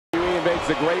invades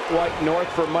the Great White North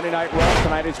for Monday Night Raw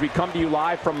tonight as we come to you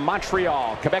live from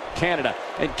Montreal, Quebec, Canada.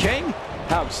 And King,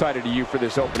 how excited are you for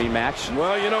this opening match?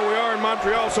 Well, you know, we are in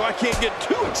Montreal, so I can't get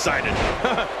too excited.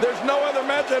 There's no other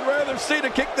match I'd rather see to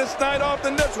kick this night off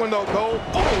than this one, though, Cole.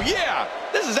 Oh, yeah!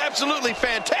 This is absolutely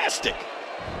fantastic!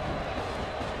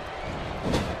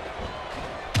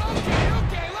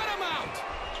 Okay, let him out!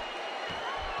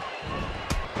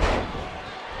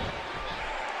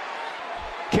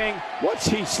 King, what's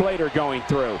Heath Slater going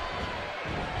through?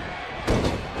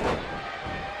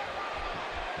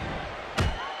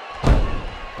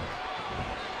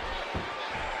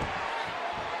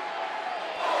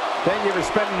 Thank you for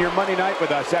spending your Monday night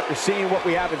with us. After seeing what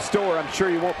we have in store, I'm sure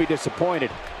you won't be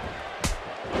disappointed.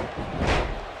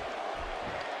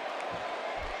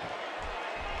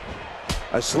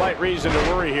 A slight reason to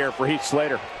worry here for Heath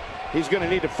Slater. He's going to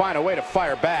need to find a way to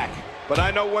fire back. But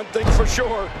I know one thing for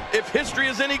sure. If history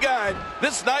is any guide,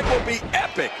 this night will be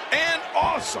epic and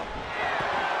awesome.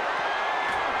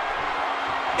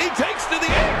 He takes to the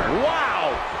air.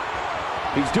 Wow!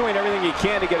 He's doing everything he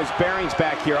can to get his bearings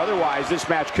back here. Otherwise, this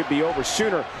match could be over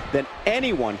sooner than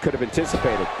anyone could have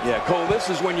anticipated. Yeah, Cole, this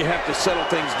is when you have to settle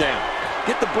things down.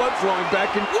 Get the blood flowing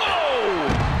back and... Whoa!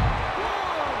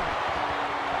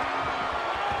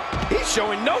 He's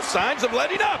showing no signs of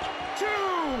letting up.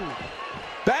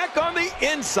 Back on the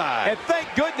inside. And thank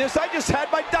goodness I just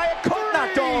had my Diet Coke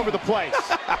knocked all over the place.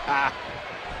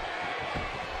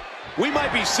 We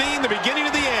might be seeing the beginning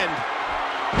of the end.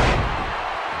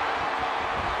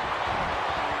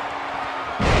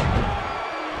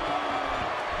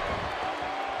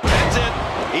 That's it.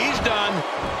 He's done.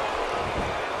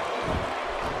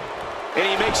 And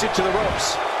he makes it to the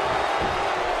ropes.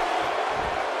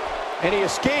 And he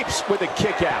escapes with a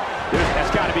kick out.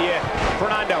 That's got to be it.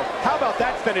 Fernando, how about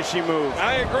that finishing move?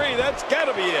 I agree. That's got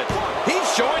to be it.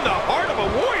 He's showing the heart of a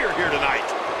warrior here tonight.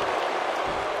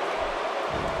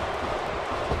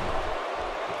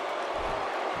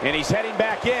 And he's heading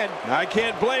back in. I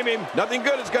can't blame him. Nothing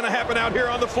good is going to happen out here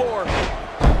on the floor.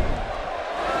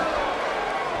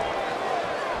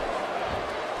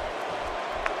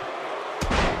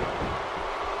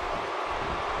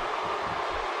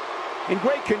 In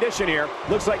great condition here.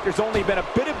 Looks like there's only been a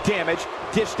bit of damage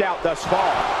dished out thus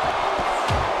far.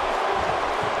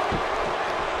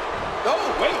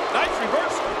 Oh, wait. Nice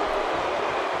reversal.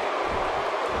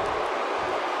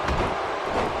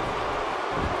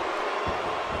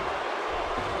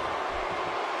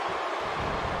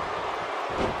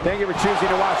 Thank you for choosing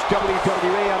to watch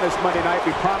WWE on this Monday night.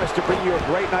 We promise to bring you a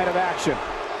great night of action.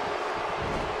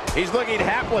 He's looking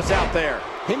hapless out there.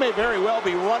 He may very well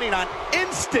be running on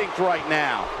instinct right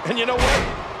now. And you know what?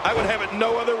 I would have it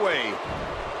no other way.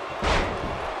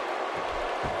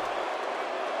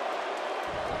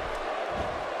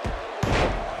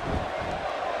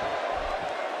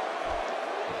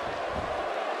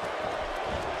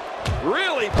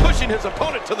 Really pushing his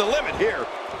opponent to the limit here.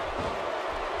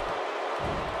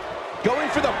 Going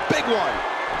for the big one.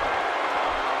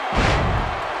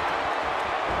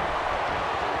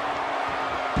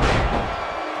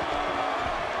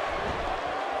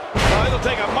 It'll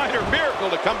take a minor miracle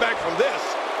to come back from this.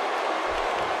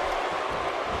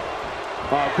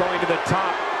 Going to the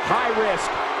top. High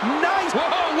risk. Nice. Whoa,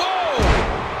 whoa.